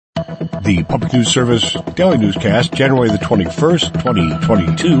The Public News Service Daily Newscast, January the 21st,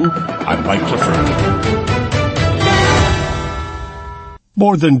 2022. I'm Mike Clifford.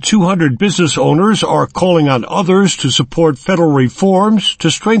 More than 200 business owners are calling on others to support federal reforms to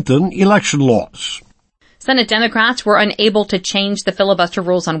strengthen election laws. Senate Democrats were unable to change the filibuster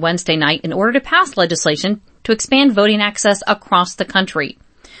rules on Wednesday night in order to pass legislation to expand voting access across the country.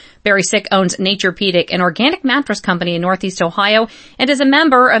 Barry Sick owns Naturepedic, an organic mattress company in Northeast Ohio, and is a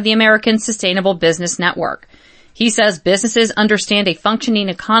member of the American Sustainable Business Network. He says businesses understand a functioning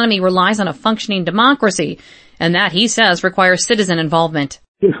economy relies on a functioning democracy, and that, he says, requires citizen involvement.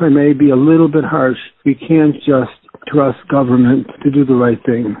 If I may be a little bit harsh, we can't just trust government to do the right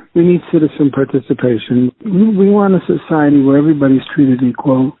thing. We need citizen participation. We want a society where everybody's treated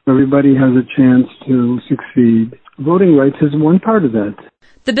equal, everybody has a chance to succeed. Voting rights is one part of that.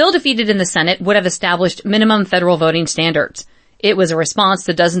 The bill defeated in the Senate would have established minimum federal voting standards. It was a response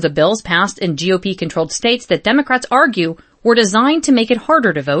to dozens of bills passed in GOP-controlled states that Democrats argue were designed to make it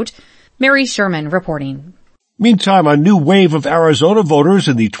harder to vote. Mary Sherman reporting. Meantime, a new wave of Arizona voters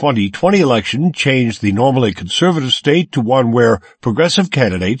in the 2020 election changed the normally conservative state to one where progressive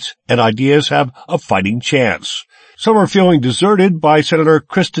candidates and ideas have a fighting chance. Some are feeling deserted by Senator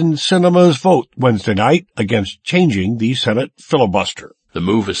Kristen Sinema's vote Wednesday night against changing the Senate filibuster. The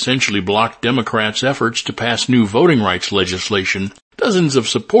move essentially blocked Democrats' efforts to pass new voting rights legislation. Dozens of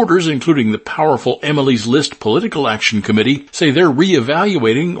supporters, including the powerful Emily's List Political Action Committee, say they're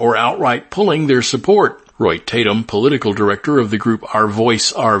reevaluating or outright pulling their support. Roy Tatum, political director of the group Our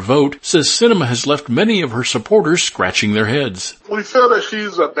Voice, Our Vote, says Sinema has left many of her supporters scratching their heads. We feel that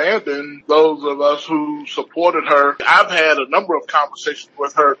she's abandoned those of us who supported her. I've had a number of conversations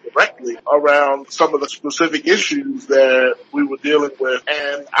with her directly around some of the specific issues that we were dealing with,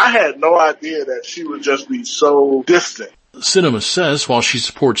 and I had no idea that she would just be so distant. Sinema says while she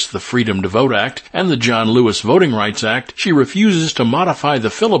supports the Freedom to Vote Act and the John Lewis Voting Rights Act, she refuses to modify the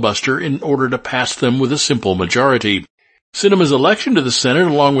filibuster in order to pass them with a simple majority. Sinema's election to the Senate,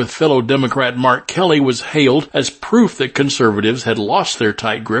 along with fellow Democrat Mark Kelly, was hailed as proof that conservatives had lost their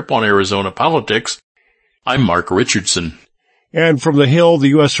tight grip on Arizona politics. I'm Mark Richardson. And from the Hill, the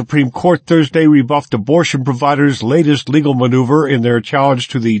U.S. Supreme Court Thursday rebuffed abortion providers' latest legal maneuver in their challenge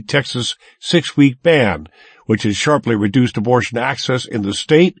to the Texas 6-week ban, which has sharply reduced abortion access in the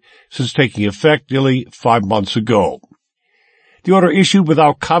state since taking effect nearly 5 months ago. The order issued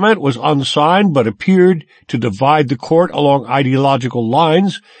without comment was unsigned but appeared to divide the court along ideological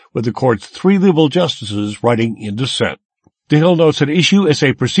lines, with the court's 3 liberal justices writing in dissent. The Hill notes an issue is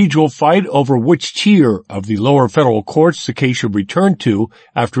a procedural fight over which tier of the lower federal courts the case should return to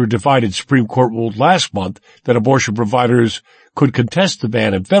after a divided Supreme Court ruled last month that abortion providers could contest the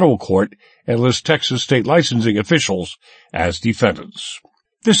ban in federal court and list Texas state licensing officials as defendants.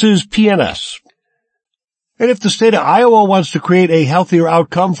 This is PNS. And if the state of Iowa wants to create a healthier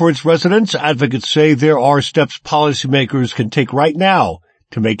outcome for its residents, advocates say there are steps policymakers can take right now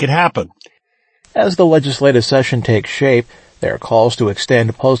to make it happen. As the legislative session takes shape, there are calls to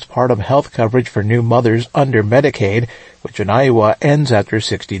extend postpartum health coverage for new mothers under Medicaid, which in Iowa ends after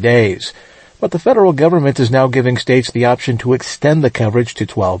 60 days. But the federal government is now giving states the option to extend the coverage to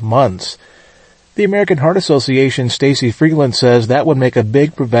 12 months. The American Heart Association Stacey Freeland says that would make a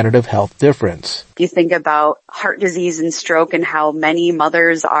big preventative health difference. You think about heart disease and stroke and how many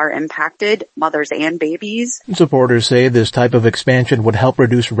mothers are impacted, mothers and babies. Supporters say this type of expansion would help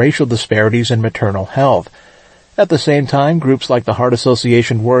reduce racial disparities in maternal health. At the same time, groups like the Heart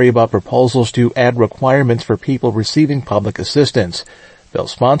Association worry about proposals to add requirements for people receiving public assistance. Bill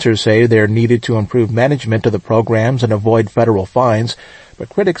sponsors say they're needed to improve management of the programs and avoid federal fines, but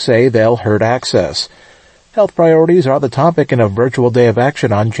critics say they'll hurt access. Health priorities are the topic in a virtual day of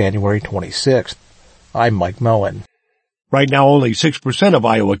action on January 26th. I'm Mike Moen. Right now, only 6% of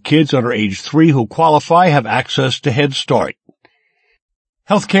Iowa kids under age 3 who qualify have access to Head Start.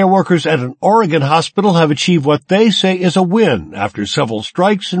 Healthcare workers at an Oregon hospital have achieved what they say is a win after several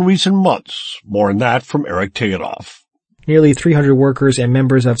strikes in recent months. More on that from Eric Tegedoff. Nearly 300 workers and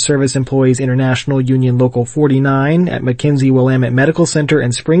members of Service Employees International Union Local 49 at McKinsey-Willamette Medical Center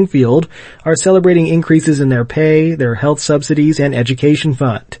in Springfield are celebrating increases in their pay, their health subsidies, and education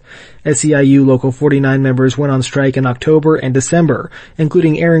fund. SEIU Local 49 members went on strike in October and December,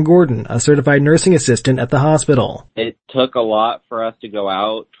 including Aaron Gordon, a certified nursing assistant at the hospital. It took a lot for us to go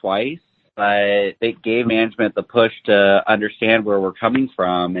out twice, but it gave management the push to understand where we're coming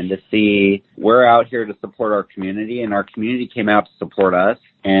from and to see we're out here to support our community, and our community came out to support us,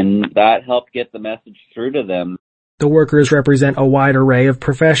 and that helped get the message through to them. The workers represent a wide array of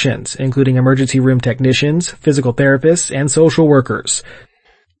professions, including emergency room technicians, physical therapists, and social workers.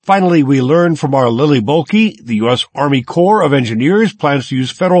 Finally, we learned from our Lily Bolke, the U.S. Army Corps of Engineers plans to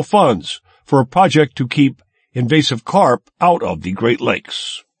use federal funds for a project to keep invasive carp out of the Great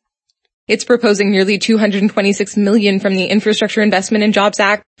Lakes. It's proposing nearly $226 million from the Infrastructure Investment and Jobs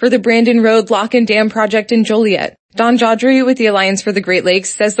Act for the Brandon Road Lock and Dam project in Joliet. Don Jodry with the Alliance for the Great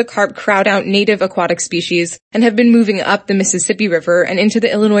Lakes says the carp crowd out native aquatic species and have been moving up the Mississippi River and into the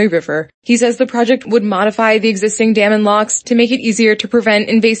Illinois River. He says the project would modify the existing dam and locks to make it easier to prevent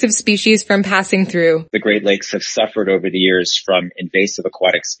invasive species from passing through. The Great Lakes have suffered over the years from invasive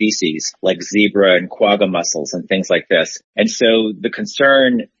aquatic species like zebra and quagga mussels and things like this. And so the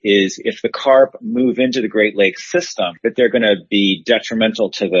concern is if the carp move into the Great Lakes system, that they're going to be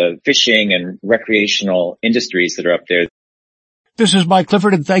detrimental to the fishing and recreational industries that are up there. This is Mike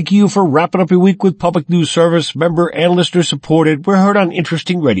Clifford, and thank you for wrapping up your week with Public News Service. Member and listener supported. We're heard on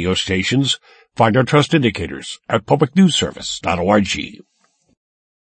interesting radio stations. Find our trust indicators at publicnewsservice.org.